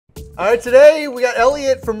All right, today we got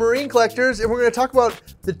Elliot from Marine Collectors, and we're going to talk about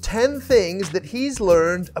the 10 things that he's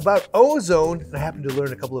learned about ozone. And I happened to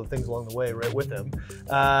learn a couple of things along the way right with him,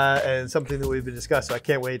 and something that we've been discussing. So I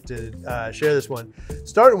can't wait to share this one.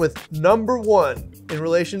 Starting with number 1 in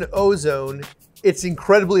relation to ozone, it's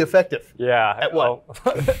incredibly effective. Yeah. At what?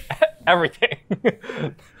 Everything.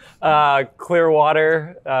 Clear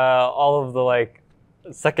water, all of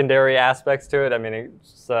the secondary aspects to it. I mean,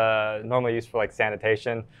 it's normally used for like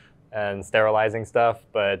sanitation and sterilizing stuff,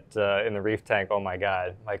 but in the Reef tank, oh my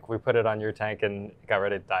God. Like we put it on your tank and it got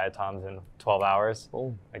rid of diatoms in 12 hours.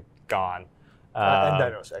 Oh. Like gone. And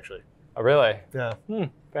dinos, actually. Oh, really? Yeah.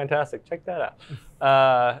 Fantastic. Check that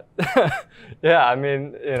out. Yeah, I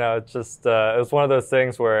mean, you know, it's just, it was one of those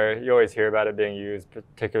things where you always hear about it being used,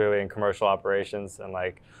 particularly in commercial operations, and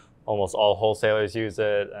like almost all wholesalers use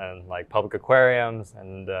it, and like public aquariums,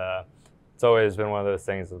 and it's always been one of those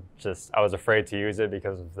things of just, I was afraid to use it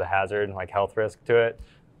because of the hazard and like health risk to it.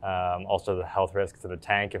 Also the health risk to the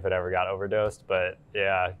tank if it ever got overdosed. But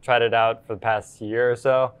yeah, tried it out for the past year or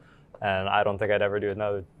so, and I don't think I'd ever do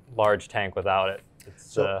another large tank without it.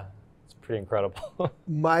 It's pretty incredible.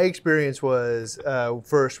 My experience was,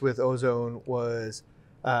 first with ozone was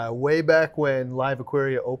way back when Live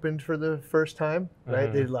Aquaria opened for the first time, right?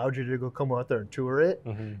 Mm-hmm. They allowed you to go come out there and tour it.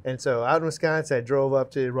 Mm-hmm. And so out in Wisconsin, I drove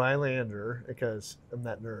up to Rhinelander because I'm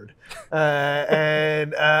that nerd.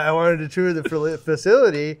 And I wanted to tour the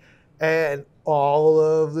facility, and all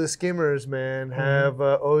of the skimmers, man, have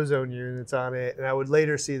ozone units on it. And I would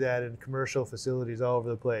later see that in commercial facilities all over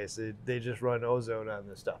the place. They just run ozone on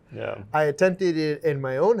this stuff. Yeah. I attempted it in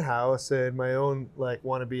my own house and my own like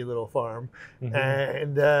wannabe little farm. Mm-hmm.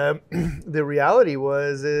 And the reality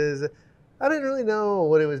is I didn't really know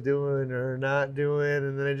what it was doing or not doing.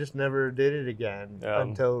 And then I just never did it again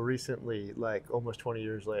until recently, like almost 20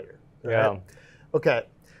 years later. Right? Yeah. Okay.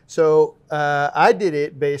 So I did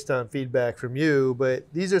it based on feedback from you, but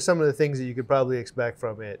these are some of the things that you could probably expect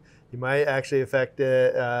from it. You might actually affect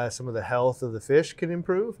some of the health of the fish can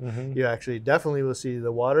improve. Mm-hmm. You actually definitely will see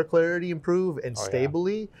the water clarity improve and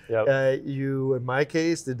stably. Yeah. Yep. In my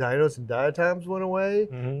case, the dinos and diatoms went away.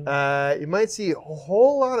 Mm-hmm. You might see a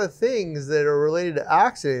whole lot of things that are related to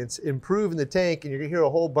oxidants improve in the tank, and you're gonna hear a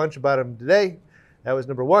whole bunch about them today. That was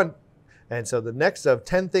number 1. And so the next of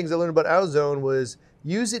 10 things I learned about ozone was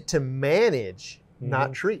use it to manage,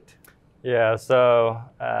 not treat. Yeah, so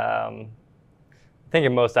I think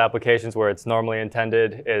in most applications where it's normally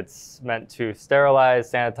intended, it's meant to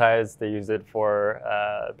sterilize, sanitize. They use it for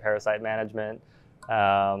parasite management.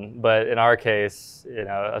 But in our case, you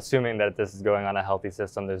know, assuming that this is going on a healthy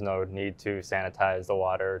system, there's no need to sanitize the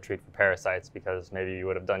water or treat for parasites because maybe you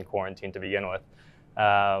would have done quarantine to begin with.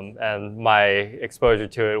 And my exposure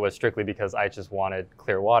to it was strictly because I just wanted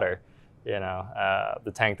clear water. You know,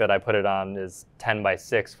 the tank that I put it on is 10 by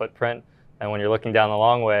 6 footprint. And when you're looking down the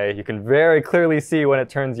long way, you can very clearly see when it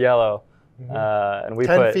turns yellow. Mm-hmm. And we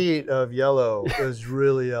 10 feet of yellow is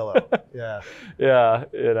really yellow. Yeah. Yeah,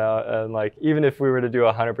 you know, and like even if we were to do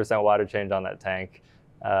 100% water change on that tank,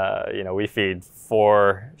 you know, we feed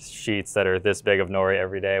 4 sheets that are this big of nori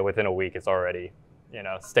every day. Within a week, it's already, you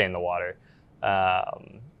know, stained the water.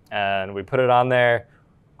 And we put it on there.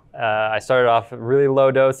 I started off really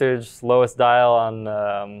low dosage, lowest dial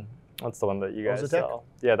on, what's the one that you guys sell?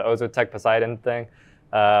 Yeah, the Ozotech Poseidon thing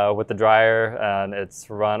with the dryer, and it's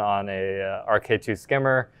run on a RK2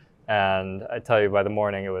 skimmer. And I tell you, by the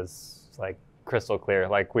morning, it was like crystal clear.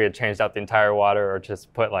 Like we had changed out the entire water or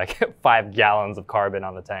just put like 5 gallons of carbon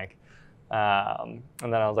on the tank. And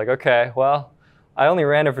then I was like, okay, well, I only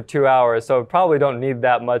ran it for 2 hours, so I probably don't need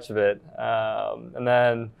that much of it. And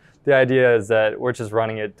then the idea is that we're just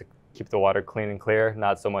running it to keep the water clean and clear,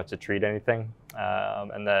 not so much to treat anything.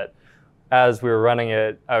 And that as we were running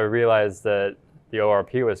it, I realized that the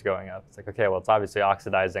ORP was going up. It's like, okay, well, it's obviously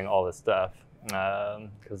oxidizing all this stuff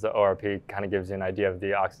because the ORP kind of gives you an idea of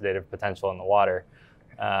the oxidative potential in the water.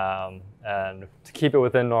 And to keep it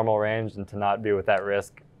within normal range and to not be with that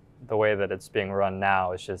risk, the way that it's being run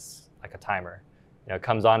now is just like a timer. You know, it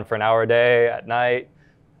comes on for an hour a day at night.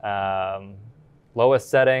 Lowest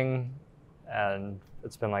setting, and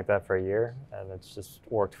it's been like that for a year, and it's just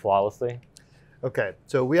worked flawlessly. Okay,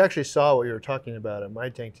 so we actually saw what you were talking about in my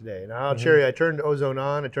tank today. Now I'll show you, I turned ozone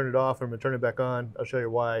on, I turned it off, I'm gonna turn it back on. I'll show you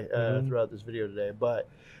why throughout this video today. But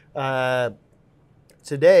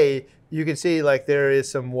today, you can see like there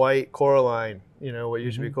is some white coralline, you know, what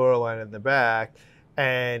used to be coralline in the back,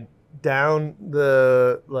 and down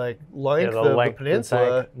the length of the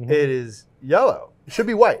peninsula, it is yellow. It should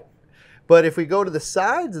be white. But if we go to the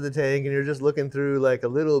sides of the tank and you're just looking through like a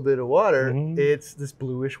little bit of water, it's this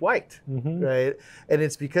bluish white, right? And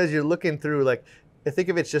it's because you're looking through like, I think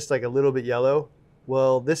if it's just like a little bit yellow,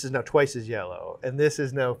 well, this is now twice as yellow, and this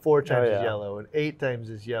is now 4 times as yellow, and 8 times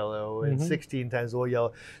as yellow, and 16 times more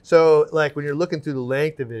yellow. So like when you're looking through the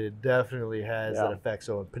length of it, it definitely has that effect.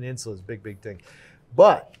 So a peninsula is a big, big thing.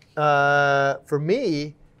 But for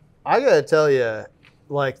me, I gotta tell you,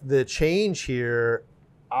 like the change here,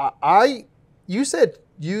 you said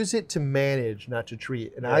use it to manage, not to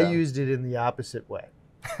treat, and I used it in the opposite way,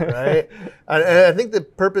 right? and I think the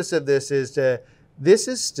purpose of this is this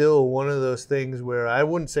is still one of those things where I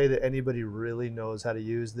wouldn't say that anybody really knows how to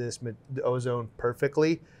use this ozone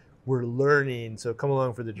perfectly. We're learning, so come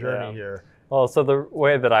along for the journey here. Well, so the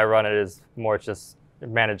way that I run it is more just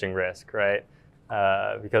managing risk, right?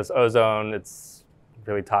 Because ozone, it's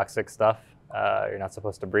really toxic stuff. You're not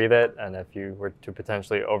supposed to breathe it, and if you were to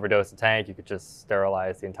potentially overdose a tank, you could just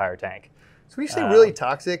sterilize the entire tank. So when you say really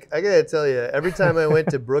toxic, I gotta tell you, every time I went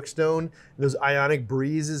to Brookstone, those ionic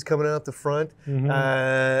breezes coming out the front,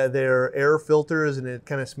 their air filters, and it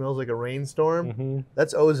kind of smells like a rainstorm.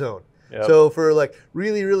 That's ozone. Yep. So for like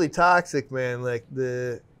really, really toxic, man, like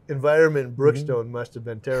the environment in Brookstone must have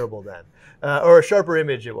been terrible then, or a sharper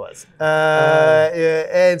image it was.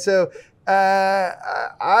 And so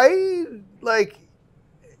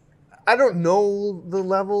I don't know the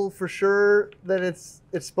level for sure that it's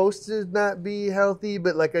supposed to not be healthy,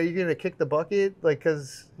 but like, are you gonna kick the bucket like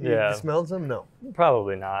because you smelled some? No,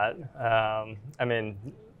 probably not. I mean,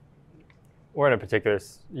 we're in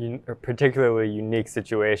a particularly unique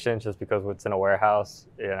situation just because it's in a warehouse,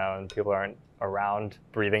 you know, and people aren't around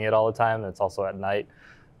breathing it all the time. And it's also at night,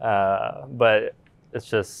 but it's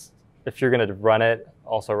just if you're gonna run it,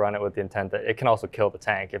 also run it with the intent that it can also kill the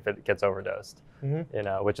tank if it gets overdosed. You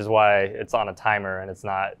know, which is why it's on a timer and it's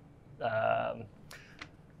not.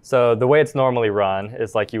 So the way it's normally run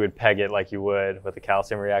is like you would peg it like you would with a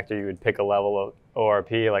calcium reactor. You would pick a level of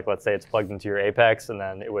ORP, like let's say it's plugged into your apex, and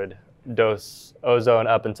then it would dose ozone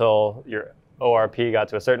up until your ORP got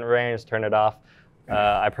to a certain range, turn it off.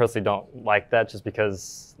 I personally don't like that just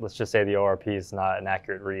because let's just say the ORP is not an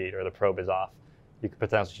accurate read or the probe is off. You could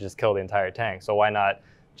potentially just kill the entire tank. So why not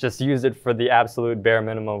just use it for the absolute bare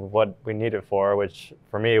minimum of what we need it for, which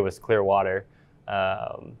for me was clear water,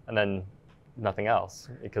 and then nothing else,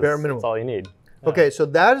 because that's all you need. Okay, so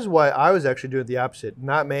that is why I was actually doing the opposite,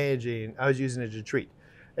 not managing, I was using it to treat.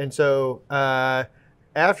 And so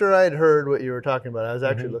after I had heard what you were talking about, I was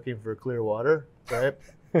actually looking for clear water, right?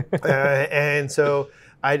 And so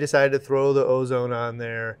I decided to throw the ozone on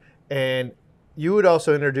there. And you had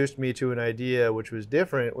also introduced me to an idea which was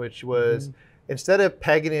different, which was instead of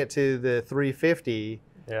pegging it to the 350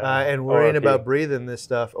 and worrying about breathing this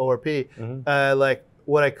stuff, ORP, like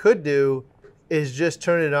what I could do is just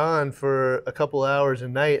turn it on for a couple hours a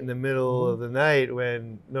night in the middle of the night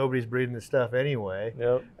when nobody's breathing this stuff anyway.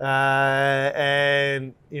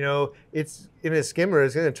 And, you know, it's in a skimmer,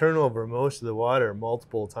 it's going to turn over most of the water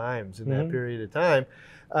multiple times in that period of time.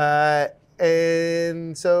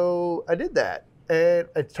 And so I did that. And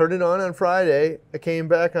I turned it on Friday. I came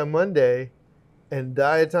back on Monday, and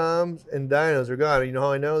diatoms and dinos are gone. You know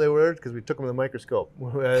how I know they were? Because we took them to the microscope.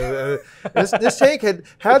 This tank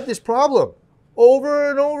had this problem over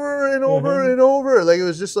and over and over and over. Like it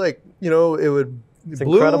was just like, you know, it would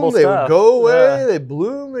bloom, they would go away, they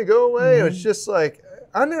bloom, they go away. It was just like,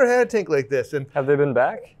 I never had a tank like this. And have they been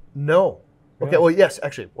back? No. Okay, well, yes,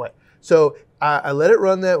 actually, what? So I let it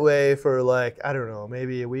run that way for like, I don't know,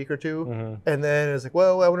 maybe a week or two. And then it was like,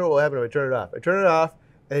 well, I wonder what will happen if I turn it off. I turn it off,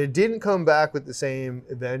 and it didn't come back with the same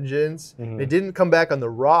vengeance. It didn't come back on the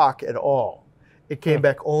rock at all. It came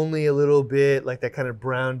back only a little bit, like that kind of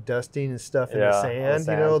brown dusting and stuff in the sand,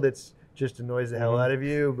 you know, that's just annoys the hell out of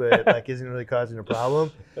you, but like isn't really causing a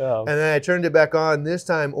problem. And then I turned it back on this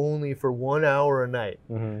time only for 1 hour a night.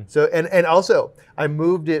 So and also I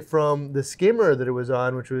moved it from the skimmer that it was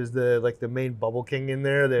on, which was the main bubble king in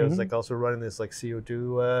there. That was like also running this like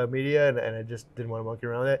CO2 media, and I just didn't want to monkey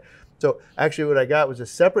around with it. So actually, what I got was a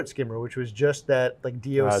separate skimmer, which was just that like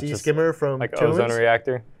DOC skimmer from like ozone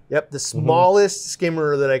reactor. Yep, the smallest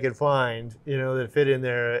skimmer that I could find, you know, that fit in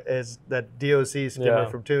there is that DOC skimmer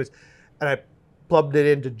from Tunes. And I plugged it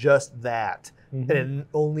into just that. And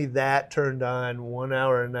only that turned on 1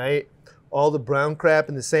 hour a night. All the brown crap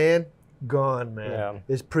in the sand, gone, man.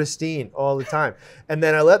 It's pristine all the time. And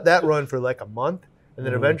then I let that run for like a month. And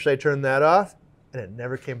then eventually I turned that off, and it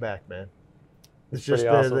never came back, man. It's just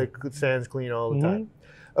awesome. The sand's clean all the time.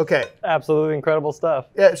 Okay. Absolutely incredible stuff.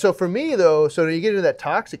 Yeah, so for me, though, so when you get into that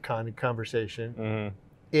toxic conversation,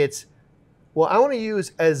 it's well, I want to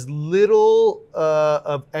use as little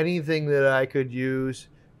of anything that I could use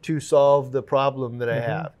to solve the problem that I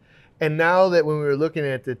have. And now that when we were looking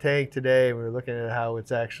at the tank today, we were looking at how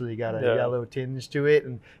it's actually got a yellow tinge to it,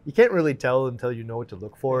 and you can't really tell until you know what to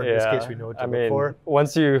look for. In this case, we know what to look for.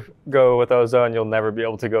 Once you go with Ozone, you'll never be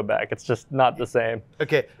able to go back. It's just not the same.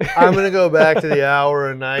 Okay, I'm going to go back to the hour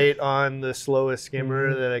a night on the slowest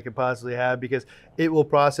skimmer that I could possibly have, because it will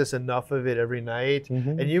process enough of it every night,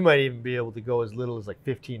 and you might even be able to go as little as like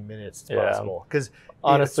 15 minutes as possible, because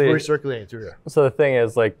honestly, it's recirculating through there. So the thing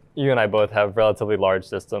is, like, you and I both have relatively large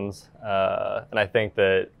systems, and I think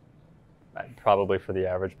that probably for the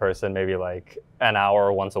average person, maybe like an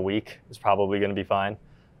hour once a week is probably going to be fine,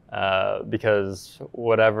 because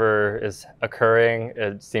whatever is occurring,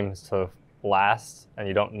 it seems to last, and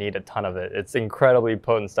you don't need a ton of it. It's incredibly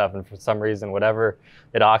potent stuff, and for some reason, whatever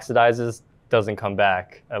it oxidizes doesn't come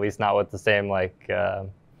back, at least not with the same, like,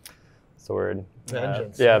 what's the word?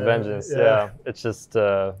 Vengeance. Vengeance. It's just,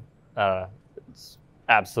 it's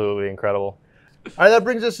absolutely incredible. All right, that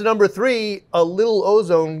brings us to number 3. A little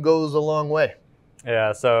ozone goes a long way.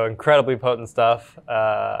 Yeah, so incredibly potent stuff.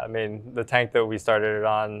 I mean, the tank that we started it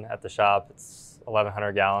on at the shop, it's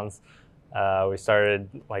 1,100 gallons. We started,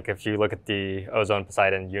 like, if you look at the Ozone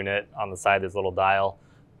Poseidon unit on the side, there's a little dial.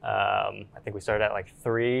 I think we started at like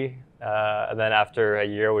 3, and then after a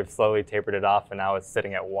year, we've slowly tapered it off, and now it's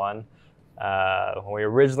sitting at 1. When we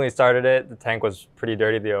originally started it, the tank was pretty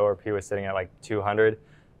dirty. The ORP was sitting at like 200.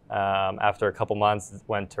 After a couple months, it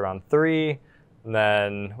went to around 3, and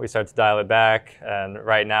then we started to dial it back, and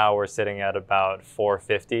right now we're sitting at about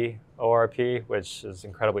 450 ORP, which is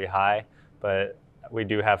incredibly high, but we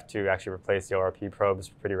do have to actually replace the ORP probes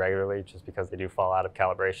pretty regularly just because they do fall out of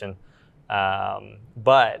calibration.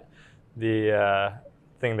 But the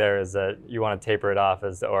thing there is that you want to taper it off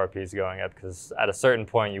as the ORP is going up, because at a certain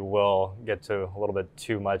point you will get to a little bit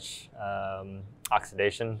too much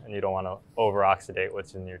oxidation, and you don't want to over-oxidate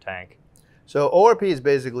what's in your tank. So ORP is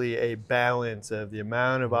basically a balance of the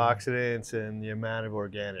amount of oxidants and the amount of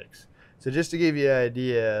organics. So just to give you an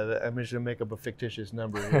idea, I'm just going to make up a fictitious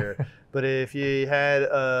number here, but if you had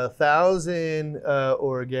 1,000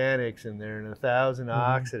 organics in there and 1,000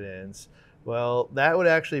 oxidants, well, that would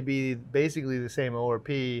actually be basically the same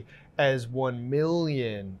ORP as 1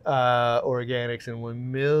 million organics and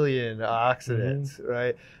 1 million oxidants,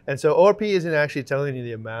 right? And so ORP isn't actually telling you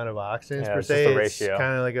the amount of oxidants per se. It's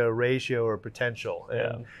kind of like a ratio or potential.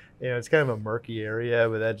 And, you know, it's kind of a murky area,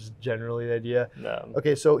 but that's generally the idea.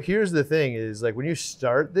 Okay, so here's the thing is, like, when you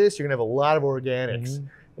start this, you're gonna have a lot of organics.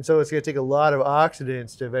 And so it's gonna take a lot of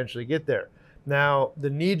oxidants to eventually get there. Now,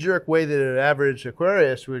 the knee-jerk way that an average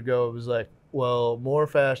aquarist would go was like, well, more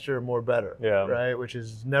faster, more better, right? Which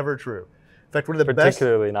is never true. In fact, one of the best—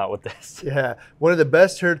 Particularly not with this. Yeah, one of the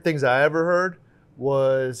best things I ever heard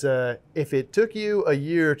was if it took you a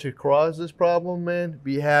year to cause this problem, man,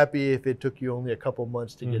 be happy if it took you only a couple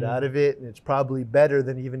months to get out of it, and it's probably better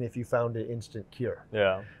than even if you found an instant cure.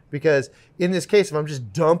 Yeah. Because in this case, if I'm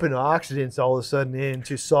just dumping oxidants all of a sudden in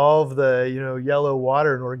to solve the, you know, yellow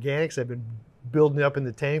water and organics I've been building up in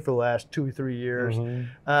the tank for the last 2 or 3 years,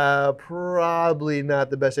 probably not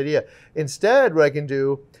the best idea. Instead, what I can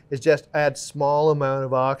do is just add small amount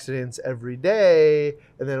of oxidants every day,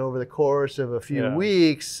 and then over the course of a few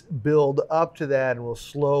weeks, build up to that, and we'll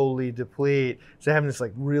slowly deplete. So having this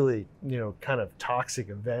like really, you know, kind of toxic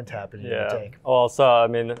event happening in the tank. Also, I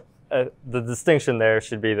mean, the distinction there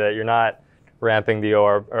should be that you're not ramping the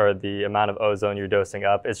or the amount of ozone you're dosing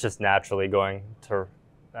up. It's just naturally going to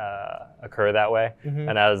occur that way.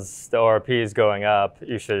 And as the ORP is going up,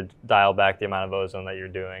 you should dial back the amount of ozone that you're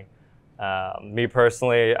doing. Me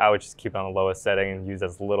personally, I would just keep it on the lowest setting and use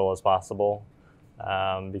as little as possible,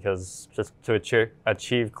 because just to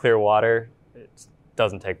achieve clear water, it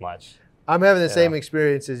doesn't take much. I'm having the same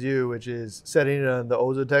experience as you, which is setting it on the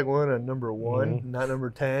Ozotech one on number 1, not number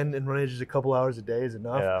 10, and running just a couple hours a day is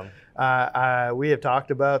enough. We have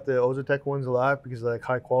talked about the Ozotech ones a lot because they're like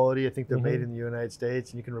high quality. I think they're made in the United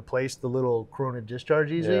States, and you can replace the little corona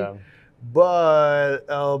discharge easily. But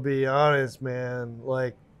I'll be honest, man,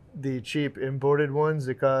 like the cheap imported ones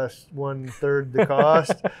that cost 1/3 the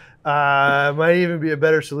cost might even be a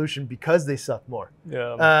better solution because they suck more.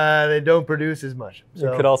 They don't produce as much.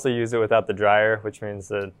 So. You could also use it without the dryer, which means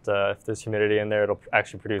that if there's humidity in there, it'll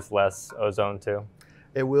actually produce less ozone too.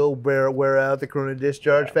 It will wear out the corona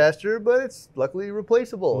discharge faster, but it's luckily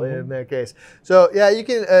replaceable in that case. So yeah, you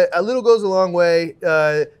can, a little goes a long way.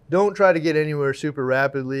 Don't try to get anywhere super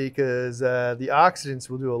rapidly, because the oxidants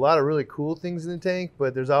will do a lot of really cool things in the tank,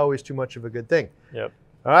 but there's always too much of a good thing. All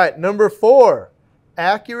right, number 4,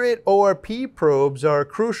 accurate ORP probes are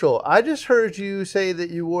crucial. I just heard you say that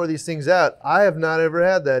you wore these things out. I have not ever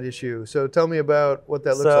had that issue. So tell me about what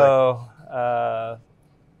that looks like. So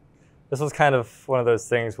this was kind of one of those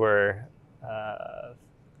things where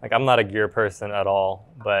like I'm not a gear person at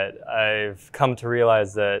all, but I've come to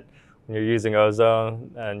realize that when you're using Ozone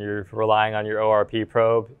and you're relying on your ORP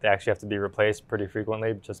probe, they actually have to be replaced pretty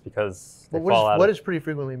frequently just because they fall out. What does pretty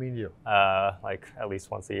frequently mean to you? Like at least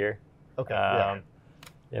once a year. Okay. Yeah.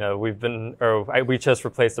 You know, we just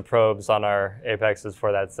replaced the probes on our Apexes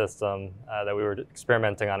for that system that we were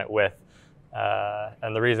experimenting on it with.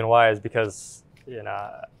 And the reason why is because, you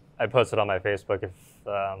know, I posted on my Facebook if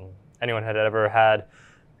anyone had ever had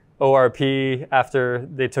ORP after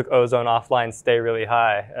they took Ozone offline stay really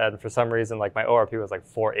high. And for some reason, like my ORP was like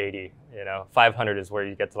 480, you know, 500 is where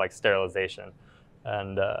you get to like sterilization.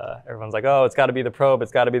 And everyone's like, oh, it's gotta be the probe,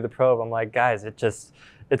 it's gotta be the probe. I'm like, guys,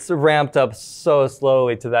 it's ramped up so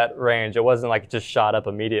slowly to that range. It wasn't like it just shot up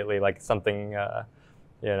immediately, like something,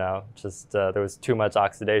 you know, just there was too much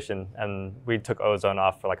oxidation. And we took Ozone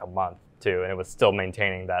off for like a month too, and it was still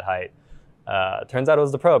maintaining that height. Turns out it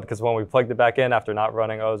was the probe, because when we plugged it back in after not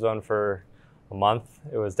running Ozone for a month,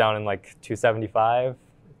 it was down in like 275,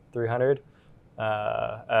 300.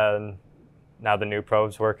 And now the new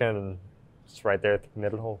probe's working, and it's right there at the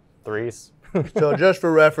middle threes. So just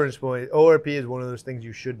for reference point, ORP is one of those things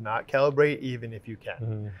you should not calibrate, even if you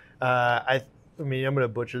can. I mean, I'm going to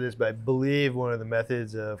butcher this, but I believe one of the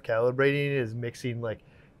methods of calibrating is mixing like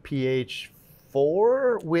pH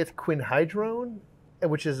 4 with quinhydrone,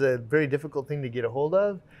 which is a very difficult thing to get a hold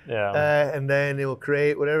of. Yeah. And then it will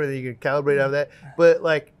create whatever that you can calibrate out of that. But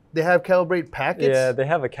like they have calibrate packets. Yeah, they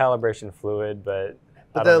have a calibration fluid, but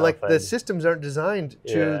the systems aren't designed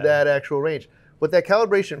to that actual range. What that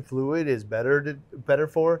calibration fluid is better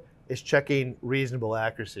for is checking reasonable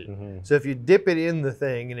accuracy. So if you dip it in the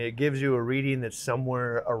thing and it gives you a reading that's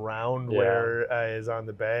somewhere around where is on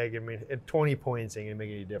the bag, I mean, at 20 points ain't gonna make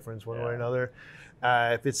any difference one way or another.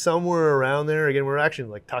 If it's somewhere around there, again, we're actually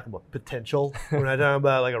like talking about potential. We're not talking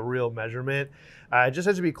about like a real measurement. It just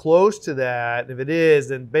has to be close to that. And if it is,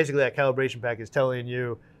 then basically that calibration pack is telling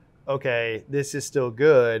you, okay, this is still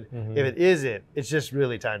good. If it isn't, it's just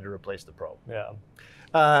really time to replace the probe.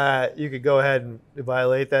 You could go ahead and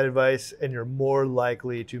violate that advice, and you're more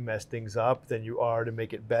likely to mess things up than you are to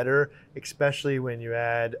make it better, especially when you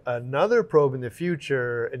add another probe in the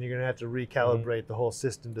future and you're gonna have to recalibrate the whole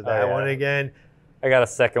system to that one again. I got a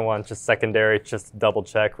second one, just secondary, just double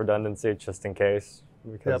check redundancy, just in case,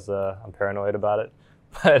 because I'm paranoid about it.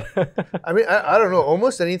 But I mean, I don't know,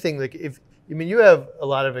 almost anything, like I mean, you have a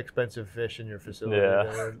lot of expensive fish in your facility.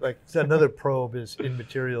 Like another probe is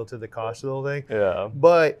immaterial to the cost of the whole thing.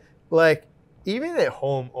 But like even at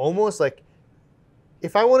home, almost like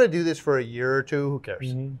if I want to do this for a year or two, who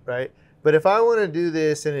cares, right? But if I want to do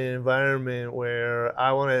this in an environment where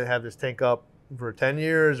I want to have this tank up for 10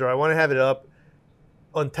 years, or I want to have it up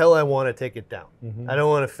until I want to take it down. I don't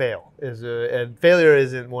want to fail. And failure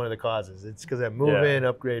isn't one of the causes. It's because I'm moving,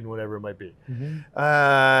 upgrading, whatever it might be.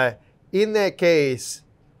 In that case,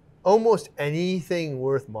 almost anything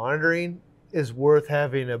worth monitoring is worth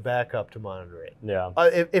having a backup to monitor it.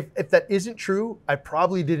 If that isn't true, I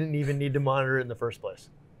probably didn't even need to monitor it in the first place.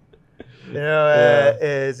 You know,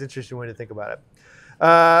 it's an interesting way to think about it.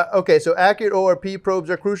 Okay, so accurate ORP probes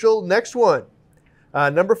are crucial. Next one,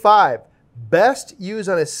 number 5. Best use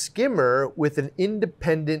on a skimmer with an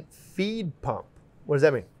independent feed pump. What does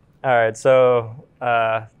that mean? All right, so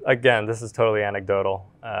again, this is totally anecdotal,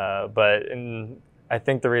 but I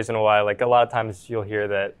think the reason why, like a lot of times you'll hear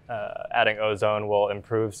that adding Ozone will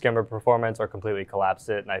improve skimmer performance or completely collapse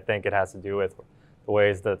it, and I think it has to do with the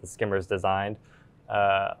ways that the skimmer is designed.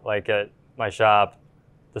 Like at my shop,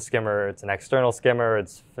 the skimmer, it's an external skimmer,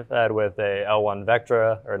 it's fed with a L1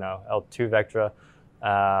 Vectra, or no, L2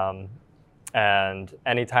 Vectra. And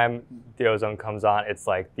anytime the Ozone comes on, it's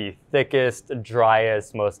like the thickest,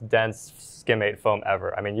 driest, most dense skimmate foam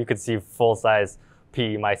ever. I mean, you could see full-size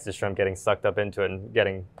PE mysis shrimp getting sucked up into it and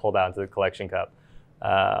getting pulled out into the collection cup.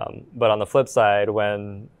 But on the flip side,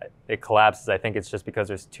 when it collapses, I think it's just because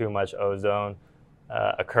there's too much Ozone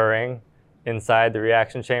occurring inside the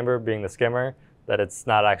reaction chamber, being the skimmer, that it's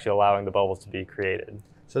not actually allowing the bubbles to be created.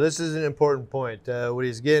 So this is an important point. What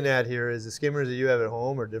he's getting at here is the skimmers that you have at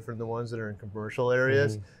home are different than the ones that are in commercial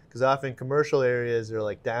areas. Because often commercial areas, they're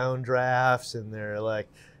like downdrafts, and they're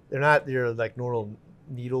not your like normal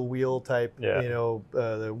needle wheel type, you know,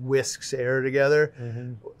 the whisks air together.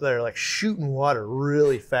 They're like shooting water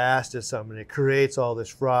really fast at something. It creates all this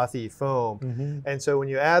frothy foam. And so when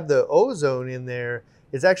you add the Ozone in there,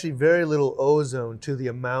 it's actually very little ozone to the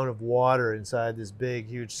amount of water inside this big,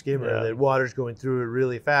 huge skimmer. That water's going through it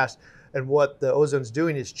really fast. And what the ozone's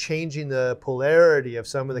doing is changing the polarity of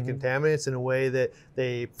some of the contaminants in a way that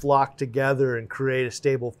they flock together and create a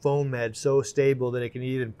stable foam head, so stable that it can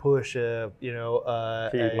even push myces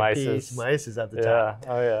at the top.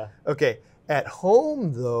 Oh yeah. Okay. At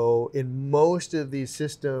home, though, in most of these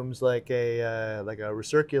systems, like a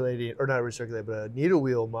recirculating, or not recirculating, but a needle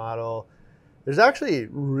wheel model, there's actually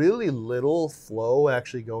really little flow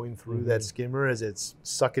actually going through that skimmer as it's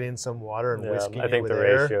sucking in some water and whisking it with air. I think the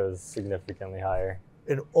ratio is significantly higher.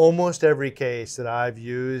 In almost every case that I've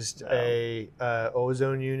used a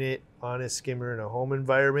ozone unit on a skimmer in a home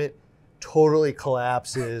environment, totally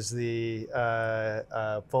collapses the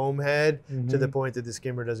foam head to the point that the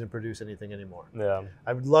skimmer doesn't produce anything anymore. Yeah.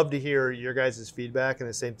 I would love to hear your guys' feedback and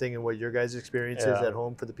the same thing in what your guys' experience is at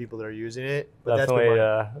home for the people that are using it. But definitely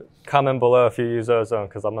comment below if you use ozone,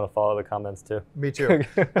 because I'm going to follow the comments too. Me too.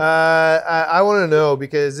 I want to know,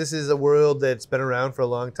 because this is a world that's been around for a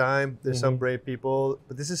long time. There's some brave people,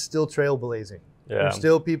 but this is still trailblazing. Yeah. There's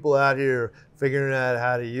still people out here figuring out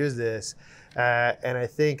how to use this. And I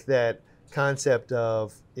think that concept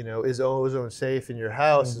of, is ozone safe in your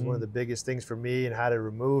house is one of the biggest things for me, and how to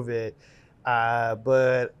remove it.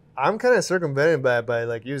 But I'm kind of circumvented by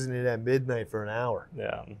like using it at midnight for an hour.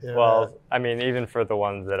 Yeah. Well, I mean, even for the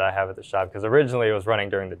ones that I have at the shop, because originally it was running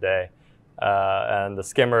during the day, and the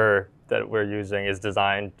skimmer that we're using is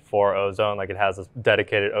designed for ozone. Like, it has a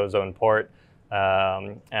dedicated ozone port,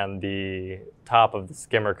 and the top of the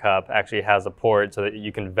skimmer cup actually has a port so that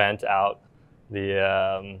you can vent out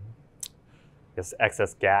the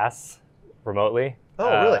excess gas remotely.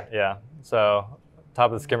 Oh, really? Yeah. So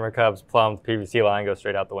top of the skimmer cup's plumbed, PVC line goes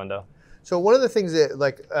straight out the window. So one of the things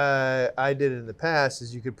that I did in the past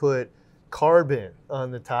is you could put carbon on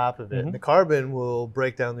the top of it, and the carbon will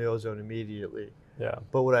break down the ozone immediately. Yeah.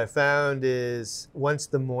 But what I found is once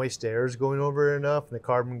the moist air is going over enough and the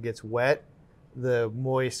carbon gets wet, the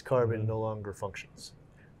moist carbon no longer functions.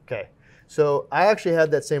 Okay. So I actually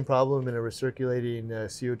had that same problem in a recirculating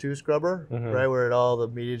CO2 scrubber, right, where all the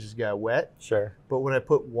media just got wet. Sure. But when I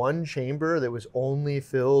put one chamber that was only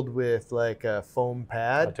filled with like a foam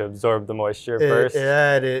pad to absorb the moisture first.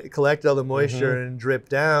 Yeah, it collected all the moisture and dripped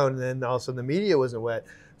down, and then all of a sudden the media wasn't wet.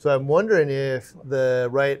 So I'm wondering if the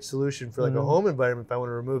right solution for like a home environment, if I want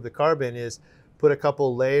to remove the carbon, is put a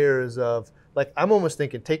couple layers of, like, I'm almost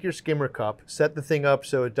thinking, take your skimmer cup, set the thing up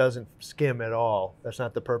so it doesn't skim at all. That's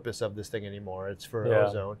not the purpose of this thing anymore. It's for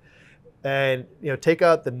ozone. And, take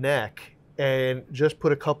out the neck and just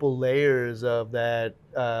put a couple layers of that,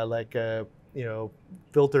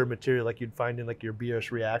 filter material like you'd find in like your BRS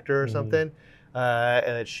reactor or something,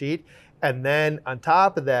 and that sheet. And then on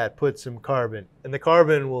top of that, put some carbon. And the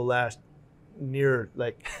carbon will last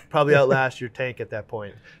probably outlast your tank at that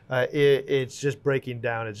point. It's just breaking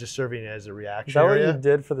down. It's just serving as a reaction area. Is that what you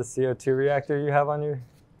did for the CO2 reactor you have on your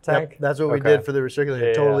tank? Yep, that's what we did for the recirculating.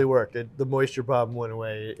 It totally worked. The moisture problem went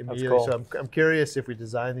away immediately. That's cool. So I'm curious if we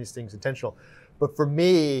design these things intentional. But for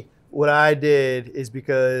me, what I did is,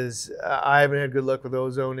 because I haven't had good luck with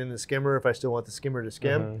ozone in the skimmer, if I still want the skimmer to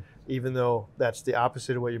skim, even though that's the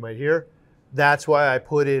opposite of what you might hear, that's why I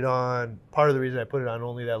put it on, part of the reason I put it on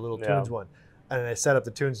only that little tunes one. And I set up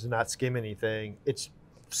the tunes to not skim anything. Its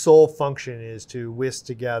sole function is to whisk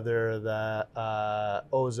together the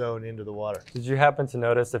ozone into the water. Did you happen to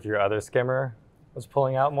notice if your other skimmer was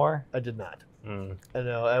pulling out more? I did not. I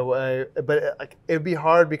know, but it'd be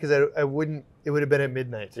hard because I wouldn't. It would have been at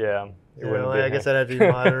midnight. Yeah, I guess I'd have to be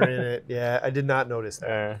monitoring it. Yeah, I did not notice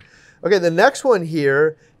that. Okay, the next one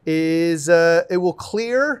here is it will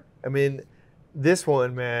clear. I mean, this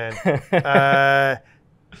one, man.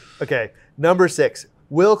 Okay. Number 6,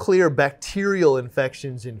 will clear bacterial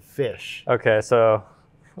infections in fish. Okay, so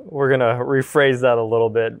we're going to rephrase that a little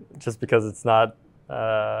bit, just because it's not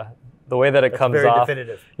the way that it comes off. Very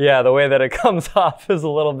definitive. Yeah, the way that it comes off is a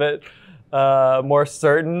little bit more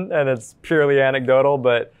certain, and it's purely anecdotal.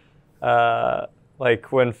 But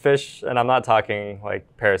like when fish, and I'm not talking like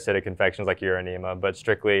parasitic infections like urinema, but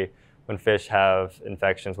strictly when fish have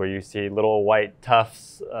infections where you see little white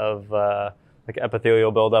tufts of like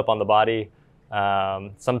epithelial buildup on the body.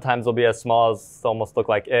 Sometimes they'll be as small as almost look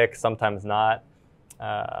like ick, sometimes not.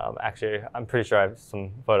 Actually, I'm pretty sure I have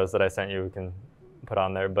some photos that I sent you we can put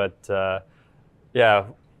on there. But yeah,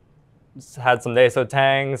 had some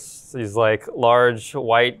nasotangs, these like large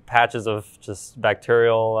white patches of just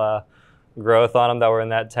bacterial growth on them that were in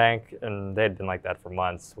that tank, and they'd been like that for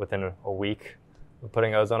months. Within a week of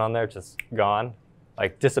putting ozone on there, just gone.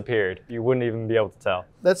 like disappeared. You wouldn't even be able to tell.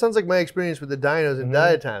 That sounds like my experience with the dinos and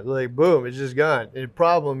diatoms. Like, boom, it's just gone. A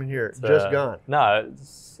problem in here, it's just gone. No,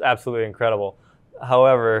 it's absolutely incredible.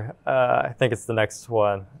 However, I think it's the next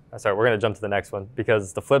one. Sorry, we're going to jump to the next one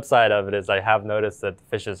because the flip side of it is I have noticed that the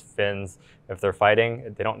fish's fins, if they're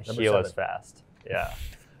fighting, they don't heal as fast. Yeah.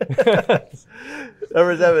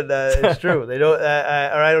 Number 7, it's true. They don't, or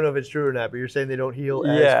I don't know if it's true or not, but you're saying they don't heal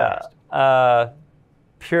as fast.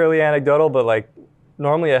 Purely anecdotal, but like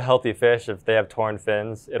normally a healthy fish, if they have torn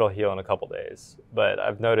fins, it'll heal in a couple days. But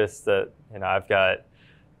I've noticed that, you know, I've got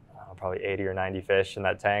probably 80 or 90 fish in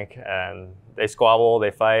that tank, and they squabble,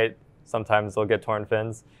 they fight. Sometimes they'll get torn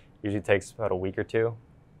fins. Usually takes about a week or 2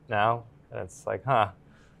 now. And it's like,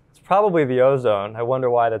 it's probably the ozone. I wonder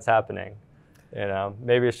why that's happening. You know,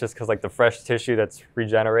 maybe it's just because like the fresh tissue that's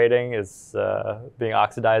regenerating is being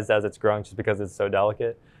oxidized as it's growing just because it's so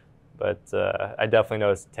delicate. But I definitely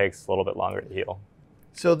notice it takes a little bit longer to heal.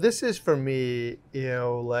 So this is for me, you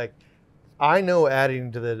know, like I know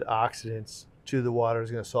adding to the oxidants to the water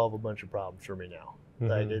is going to solve a bunch of problems for me now.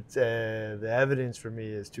 Like it's the evidence for me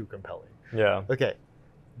is too compelling. Yeah. Okay,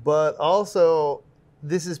 but also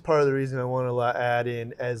this is part of the reason I want to add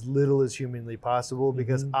in as little as humanly possible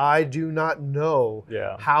because I do not know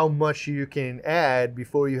how much you can add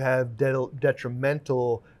before you have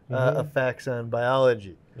detrimental effects on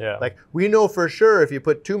biology. Yeah. Like we know for sure if you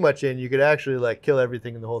put too much in, you could actually like kill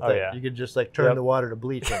everything in the whole thing. Yeah. You could just like turn the water to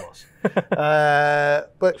bleach almost.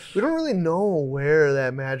 But we don't really know where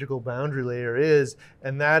that magical boundary layer is,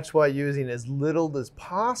 and that's why using as little as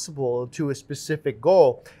possible to a specific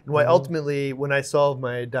goal, and why ultimately when I solved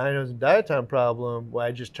my dinos and diatom problem,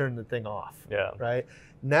 I just turned the thing off. Yeah. Right?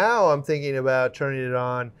 Now I'm thinking about turning it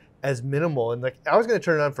on as minimal, and like I was going to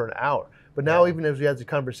turn it on for an hour, but now even as we have the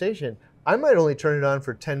conversation, I might only turn it on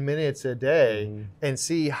for 10 minutes a day and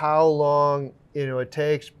see how long it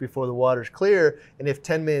takes before the water's clear, and if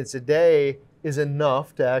 10 minutes a day is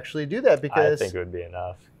enough to actually do that. Because I think it would be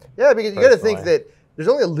enough. Yeah, because you got to think that there's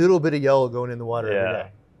only a little bit of yellow going in the water every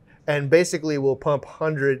day, and basically we'll pump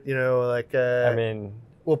 100. I mean,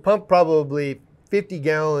 we'll pump probably 50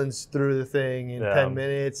 gallons through the thing in 10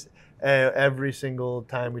 minutes. Every single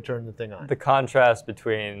time we turn the thing on. The contrast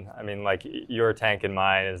between, I mean, like your tank and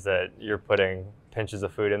mine is that you're putting pinches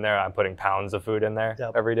of food in there. I'm putting pounds of food in there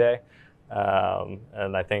every day.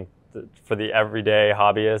 And I think for the everyday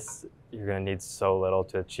hobbyist, you're going to need so little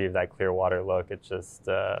to achieve that clear water look. It's just,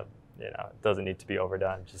 it doesn't need to be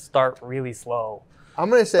overdone. Just start really slow. I'm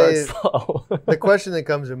going to say the question that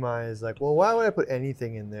comes to mind is like, well, why would I put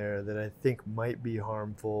anything in there that I think might be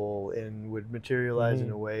harmful and would materialize in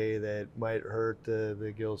a way that might hurt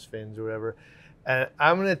the gill's fins or whatever? And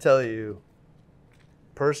I'm going to tell you,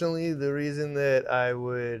 personally, the reason that I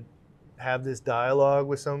would have this dialogue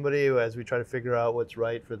with somebody as we try to figure out what's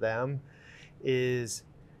right for them is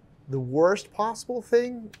the worst possible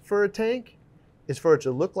thing for a tank is for it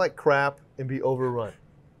to look like crap and be overrun,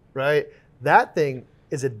 right? That thing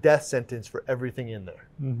is a death sentence for everything in there,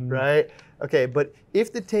 right? Okay, but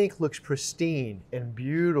if the tank looks pristine and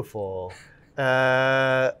beautiful,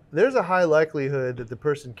 there's a high likelihood that the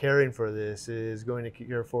person caring for this is going to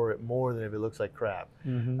care for it more than if it looks like crap.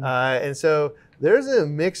 And so there's a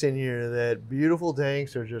mix in here that beautiful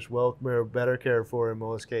tanks are just better cared for in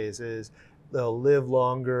most cases. They'll live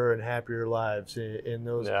longer and happier lives in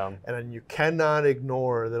those. And you cannot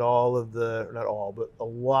ignore that all of not all, but a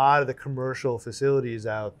lot of the commercial facilities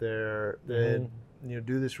out there that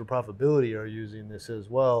do this for profitability are using this as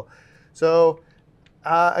well. So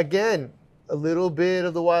again, a little bit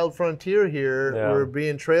of the wild frontier here. We're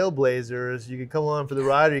being trailblazers. You can come along for the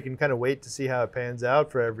ride, or you can kind of wait to see how it pans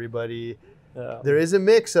out for everybody. There is a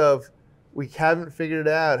mix of we haven't figured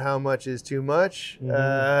out how much is too much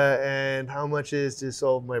and how much is to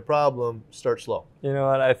solve my problem. Start slow. You know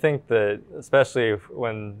what? I think that especially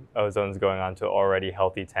when ozone's going on to an already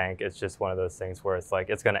healthy tank, it's just one of those things where it's like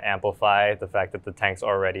it's going to amplify the fact that the tank's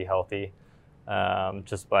already healthy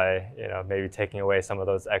just by maybe taking away some of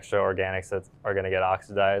those extra organics that are going to get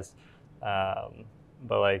oxidized. But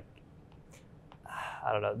like,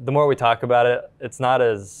 I don't know. The more we talk about it, it's not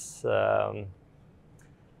as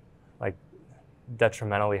like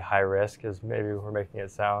detrimentally high risk as maybe we're making it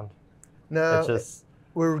sound. No, it's just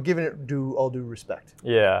we're giving it all due respect.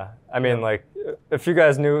 Yeah, I mean, like if you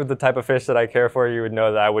guys knew the type of fish that I care for, you would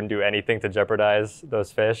know that I wouldn't do anything to jeopardize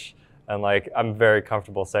those fish. And like, I'm very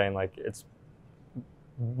comfortable saying like it's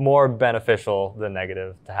more beneficial than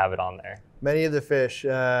negative to have it on there. Many of the fish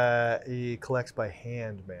he collects by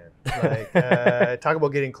hand, man. Like talk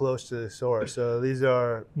about getting close to the source. So these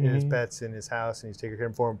are his pets in his house, and he's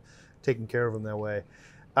taking care of them that way.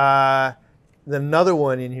 another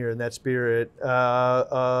one in here in that spirit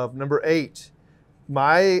of number 8.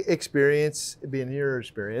 My experience, being your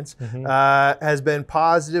experience, has been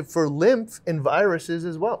positive for lymph and viruses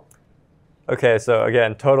as well. Okay, so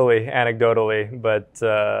again, totally anecdotally, but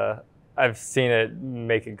I've seen it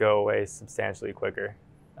make it go away substantially quicker.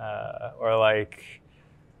 Or like,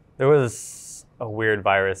 there was a weird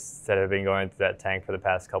virus that had been going through that tank for the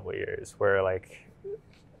past couple of years, where like,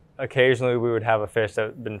 occasionally we would have a fish that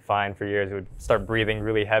had been fine for years. It would start breathing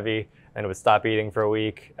really heavy, and it would stop eating for a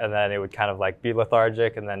week, and then it would kind of like be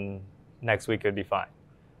lethargic, and then next week it would be fine.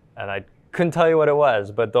 And I couldn't tell you what it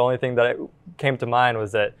was, but the only thing that came to mind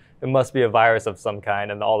was that it must be a virus of some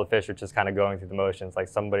kind, and all the fish were just kind of going through the motions, like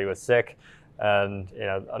somebody was sick. And you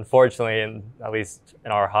know, unfortunately, at least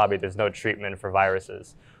in our hobby, there's no treatment for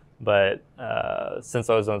viruses. But since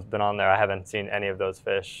Ozone's been on there, I haven't seen any of those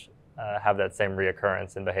fish have that same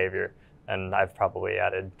reoccurrence in behavior. And I've probably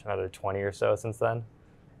added another 20 or so since then.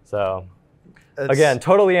 So again,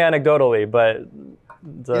 totally anecdotally, but you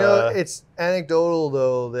know, it's anecdotal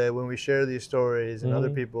though, that when we share these stories and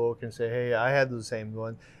other people can say, hey, I had the same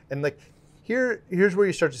one. And like, here's where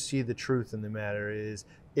you start to see the truth in the matter is,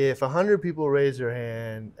 if 100 people raise their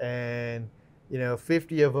hand and, you know,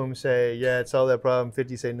 50 of them say, yeah, it's all that problem,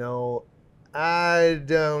 50 say, no, I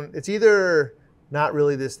don't, it's either not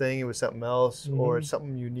really this thing, it was something else, or it's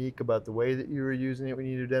something unique about the way that you were using it we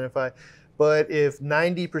need to identify. But if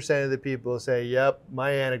 90% of the people say, yep,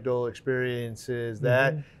 my anecdotal experience is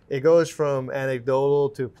that, it goes from anecdotal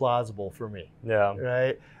to plausible for me. Yeah.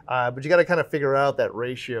 Right? But you got to kind of figure out that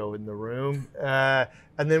ratio in the room.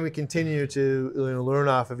 And then we continue to learn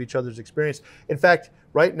off of each other's experience. In fact,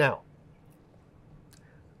 right now,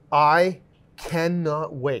 I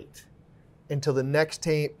cannot wait until the next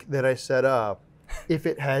tank that I set up if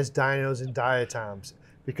it has dinos and diatoms,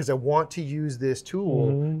 because I want to use this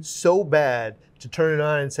tool so bad to turn it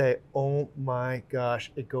on and say, oh my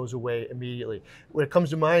gosh, it goes away immediately. What comes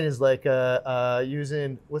to mind is like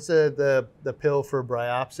using, what's the pill for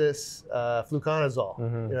bryopsis?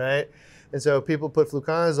 Fluconazole, right? And so people put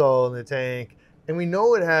fluconazole in the tank, and we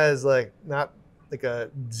know it has like not like a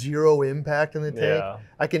zero impact in the tank.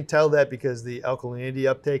 I can tell that because the alkalinity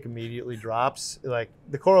uptake immediately drops. Like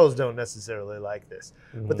the corals don't necessarily like this,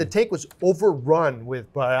 but the tank was overrun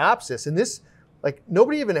with bryopsis, and this, like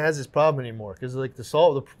nobody even has this problem anymore because like the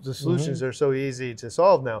solutions are so easy to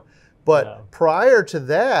solve now. But prior to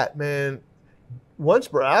that, man, once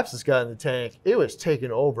bryopsis got in the tank, it was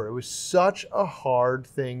taken over. It was such a hard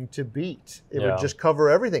thing to beat. It would just cover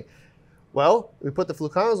everything. Well, we put the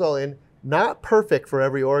fluconazole in. Not perfect for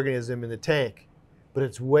every organism in the tank, but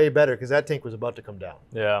it's way better because that tank was about to come down.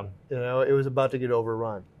 Yeah. You know, it was about to get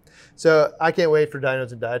overrun. So I can't wait for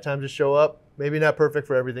dinos and diatoms to show up. Maybe not perfect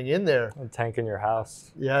for everything in there. A tank in your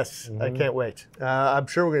house. Yes, I can't wait. I'm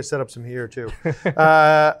sure we're going to set up some here too.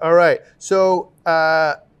 All right. So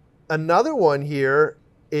another one here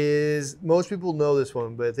is, most people know this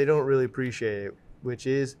one, but they don't really appreciate it, which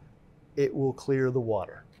is it will clear the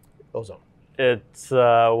water. Ozone. It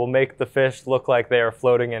will make the fish look like they are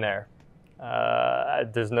floating in air.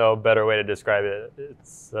 There's no better way to describe it.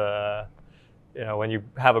 It's, you know, when you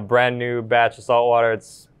have a brand new batch of saltwater,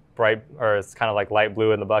 it's bright, or it's kind of like light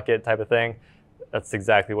blue in the bucket type of thing. That's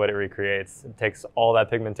exactly what it recreates. It takes all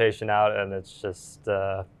that pigmentation out, and it's just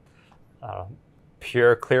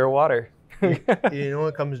pure clear water. You know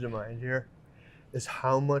what comes to mind here is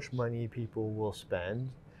how much money people will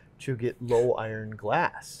spend to get low iron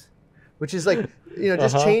glass, which is like, you know,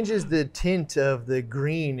 just changes the tint of the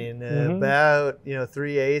green in about, you know,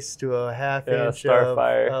 3/8 to a half inch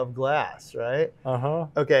of glass, right?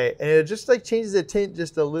 Okay, and it just like changes the tint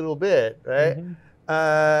just a little bit,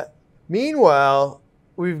 right? Meanwhile,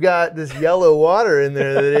 we've got this yellow water in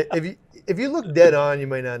there that if you look dead on, you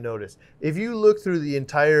might not notice. If you look through the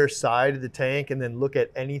entire side of the tank and then look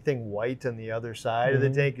at anything white on the other side of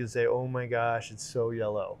the tank, you say, oh my gosh, it's so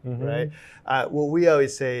yellow, right? What we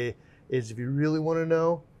always say is, if you really want to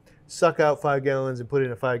know, suck out 5 gallons and put it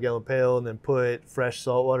in a 5-gallon pail, and then put fresh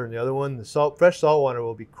salt water in the other one. The fresh salt water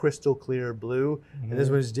will be crystal clear blue, and this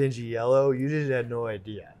one's dingy yellow. You just had no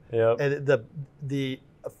idea. And the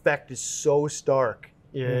effect is so stark.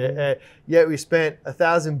 Yet we spent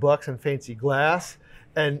 $1,000 on fancy glass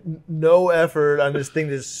and no effort on this thing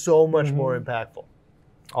that's so much more impactful.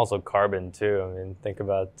 Also carbon too. I mean, think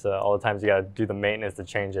about all the times you got to do the maintenance to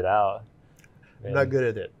change it out. I'm not good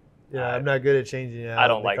at it. Yeah, I'm not good at changing it out. I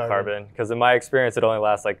don't like carbon because in my experience, it only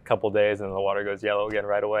lasts like a couple days and the water goes yellow again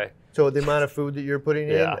right away. So the amount of food that you're putting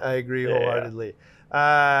in, I agree wholeheartedly.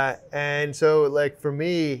 And so like for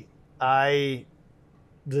me,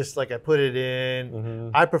 just like I put it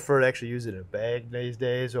in. I prefer to actually use it in a bag these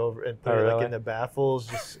days and put it like in the baffles,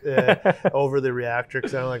 just over the reactor,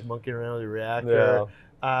 because I don't like monkeying around with the reactor.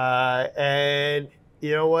 And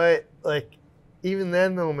you know what? Like, even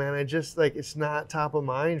then though, man, I just like, it's not top of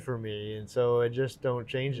mind for me, and so I just don't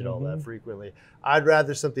change it all that frequently. I'd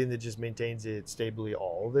rather something that just maintains it stably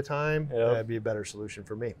all the time. That'd be a better solution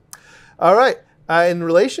for me. All right, in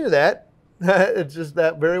relation to that, it's just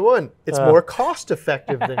that very one. It's more cost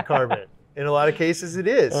effective than carbon. In a lot of cases it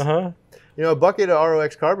is. You know, a bucket of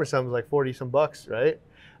ROX carbon sounds like 40 some bucks, right?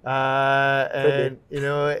 And you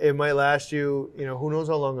know, it might last you, you know, who knows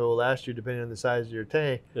how long it will last you depending on the size of your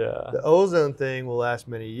tank. The ozone thing will last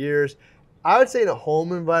many years. I would say in a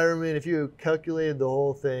home environment, if you calculated the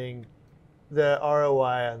whole thing, the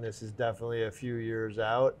ROI on this is definitely a few years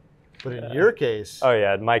out. But in your case,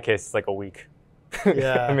 in my case it's like a week.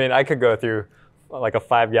 I mean, I could go through like a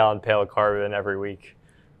 5-gallon pail of carbon every week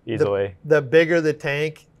easily. The bigger the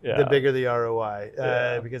tank, the bigger the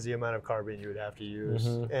ROI, because the amount of carbon you would have to use.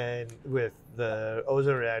 And with the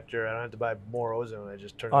ozone reactor, I don't have to buy more ozone. I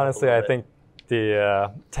just turn it Honestly, up a I little think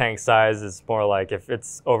the tank size is more like, if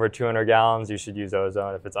it's over 200 gallons, you should use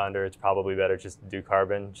ozone. If it's under, it's probably better just to do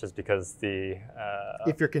carbon, just because the...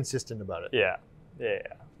 if you're consistent about it. Yeah.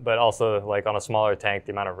 But also, like, on a smaller tank,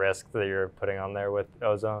 the amount of risk that you're putting on there with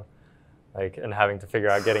ozone, like, and having to figure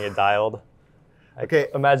out getting it dialed. Like,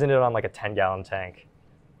 imagine it on like a 10-gallon tank.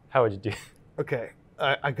 How would you do? Okay,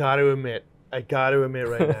 I got to admit right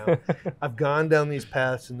now, I've gone down these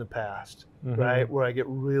paths in the past, right, where I get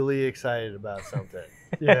really excited about something.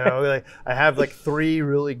 You know, like I have like 3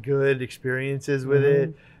 really good experiences with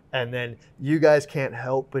it. And then you guys can't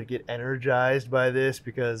help but get energized by this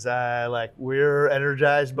because we're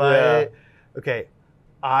energized by it. Okay,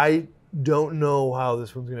 I don't know how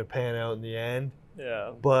this one's gonna pan out in the end.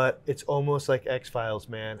 But it's almost like X-Files,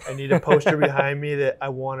 man. I need a poster behind me that I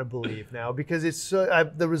want to believe now, because it's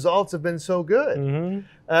so, the results have been so good.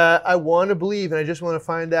 I want to believe, and I just want to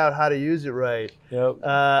find out how to use it right. And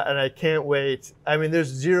I can't wait. I mean, there's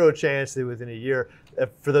 0 chance that within a year,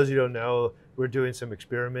 for those of you who don't know, we're doing some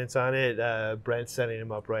experiments on it. Brent's setting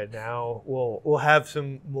them up right now. We'll have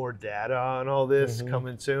some more data on all this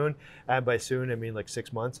coming soon. And by soon, I mean like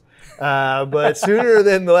 6 months. But sooner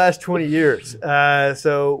than the last 20 years.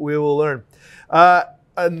 So we will learn.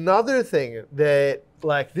 Another thing that,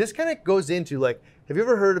 like, this kind of goes into, like, have you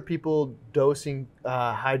ever heard of people dosing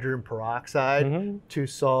hydrogen peroxide to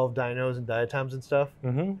solve dinos and diatoms and stuff?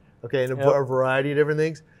 Okay, and a variety of different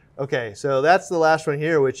things. Okay, so that's the last one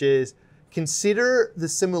here, which is, consider the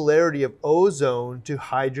similarity of ozone to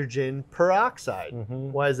hydrogen peroxide.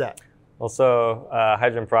 Why is that? Well, so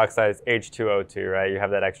hydrogen peroxide is H2O2, right? You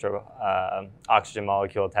have that extra oxygen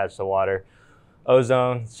molecule attached to water.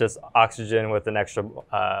 Ozone is just oxygen with an extra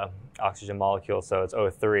oxygen molecule, so it's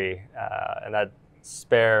O3. And that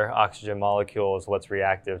spare oxygen molecule is what's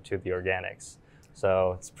reactive to the organics.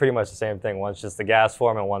 So it's pretty much the same thing. One's just the gas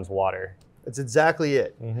form and one's water. That's exactly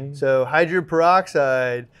it. So hydrogen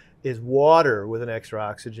peroxide is water with an extra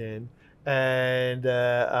oxygen, and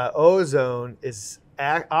ozone is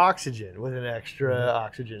oxygen with an extra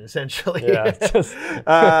oxygen, essentially.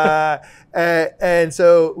 And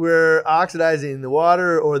so we're oxidizing the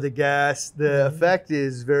water or the gas. The effect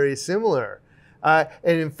is very similar. And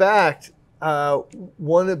in fact,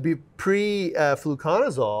 one of the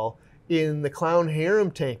pre-fluconazole in the clown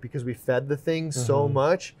harem tank, because we fed the thing so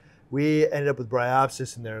much, we ended up with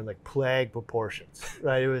bryopsis in there in like plague proportions,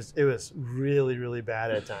 right? It was really, really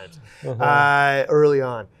bad at times early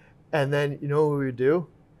on. And then, you know what we would do?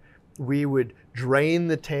 We would drain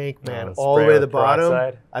the tank, man, all the way to the bottom.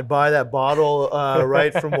 Peroxide. I'd buy that bottle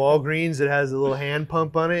right from Walgreens that has a little hand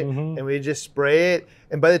pump on it, and we just spray it.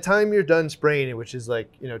 And by the time you're done spraying it, which is like,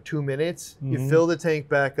 2 minutes, you fill the tank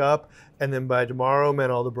back up, and then by tomorrow,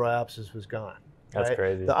 man, all the bryopsis was gone. That's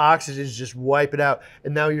crazy. The oxygens just wipe it out.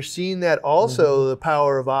 And now you're seeing that also, the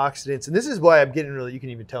power of oxidants. And this is why I'm getting really, you can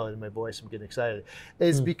even tell it in my voice, I'm getting excited.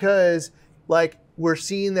 Is because, like, we're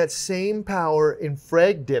seeing that same power in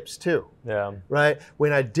frag dips too. Right?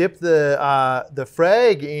 When I dip the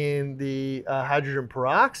frag in the hydrogen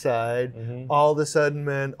peroxide, all of a sudden,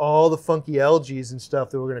 man, all the funky algae and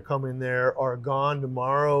stuff that were going to come in there are gone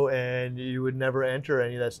tomorrow, and you would never enter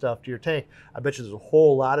any of that stuff to your tank. I bet you there's a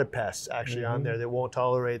whole lot of pests actually on there that won't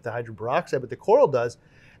tolerate the hydrogen peroxide, but the coral does.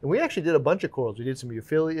 And we actually did a bunch of corals. We did some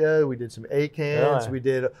Euphilia, we did some acants, we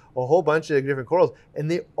did a whole bunch of different corals, and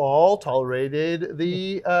they all tolerated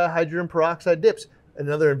the hydrogen peroxide dips.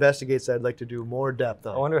 Another investigates I'd like to do more depth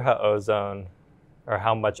on. I wonder how ozone, or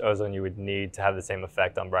how much ozone you would need to have the same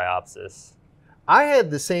effect on bryopsis. I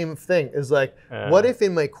had the same thing. Is like, what if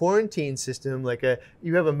in my quarantine system, like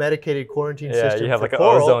you have a medicated quarantine system you have for like an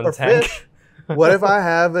coral ozone or tank. fish? What if I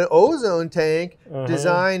have an ozone tank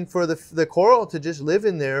designed for the coral to just live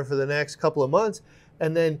in there for the next couple of months?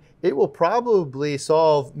 And then it will probably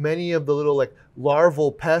solve many of the little like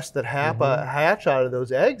larval pests that hatch out of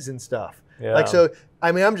those eggs and stuff. Yeah. Like, so,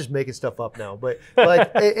 I mean, I'm just making stuff up now, but like,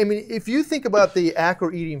 I mean, if you think about the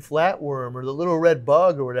acro-eating flatworm or the little red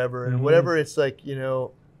bug or whatever, and whatever it's like, you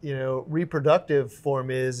know, reproductive form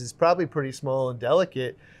is probably pretty small and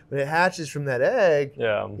delicate, but it hatches from that egg,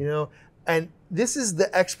 you know, and this is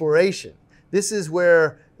the exploration. This is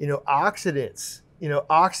where, you know, oxidants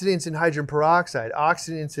in hydrogen peroxide,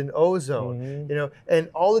 oxidants in ozone, you know,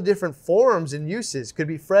 and all the different forms and uses. Could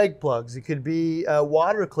be frag plugs, it could be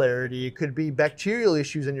water clarity, it could be bacterial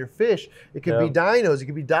issues on your fish, it could be dinos, it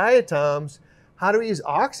could be diatoms. How do we use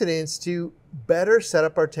oxidants to better set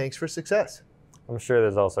up our tanks for success? I'm sure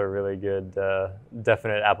there's also a really good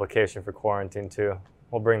definite application for quarantine too.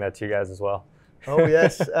 We'll bring that to you guys as well. Oh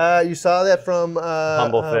yes, you saw that from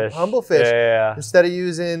Humble Fish. Humble Fish. Yeah. Instead of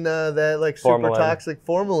using that like Formalin. super toxic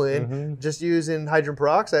formalin, just using hydrogen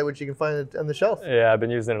peroxide, which you can find on the shelf. Yeah, I've been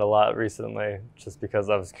using it a lot recently, just because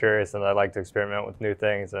I was curious and I like to experiment with new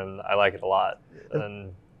things, and I like it a lot.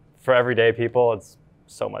 And for everyday people, it's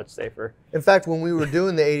so much safer. In fact, when we were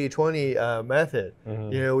doing the 80-20 method,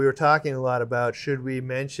 you know, we were talking a lot about should we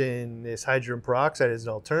mention this hydrogen peroxide as an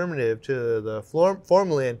alternative to the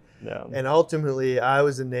formalin. And ultimately, I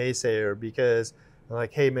was a naysayer because I'm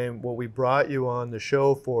like, hey man, what we brought you on the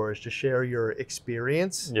show for is to share your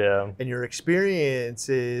experience. And your experience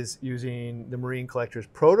is using the Marine Collectors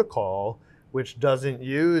Protocol, which doesn't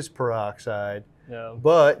use peroxide,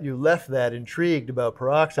 but you left that intrigued about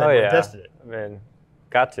peroxide when you tested it. I mean,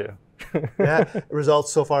 got to.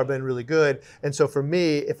 Results so far have been really good. And so for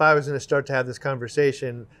me, if I was going to start to have this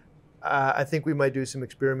conversation, I think we might do some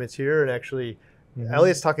experiments here. And actually,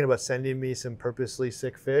 Elliot's talking about sending me some purposely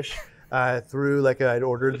sick fish through, like I'd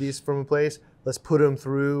ordered these from a place. Let's put them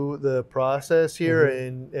through the process here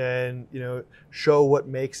and you know, show what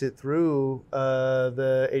makes it through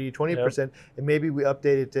the 80-20%. And maybe we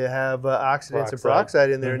update it to have oxidants and peroxide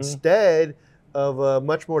in there instead of a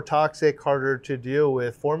much more toxic, harder to deal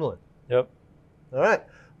with formalin. All right.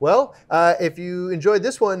 Well, if you enjoyed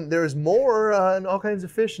this one, there's more on all kinds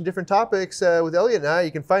of fish and different topics with Elliot and I.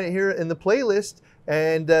 You can find it here in the playlist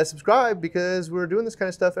and subscribe because we're doing this kind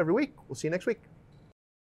of stuff every week. We'll see you next week.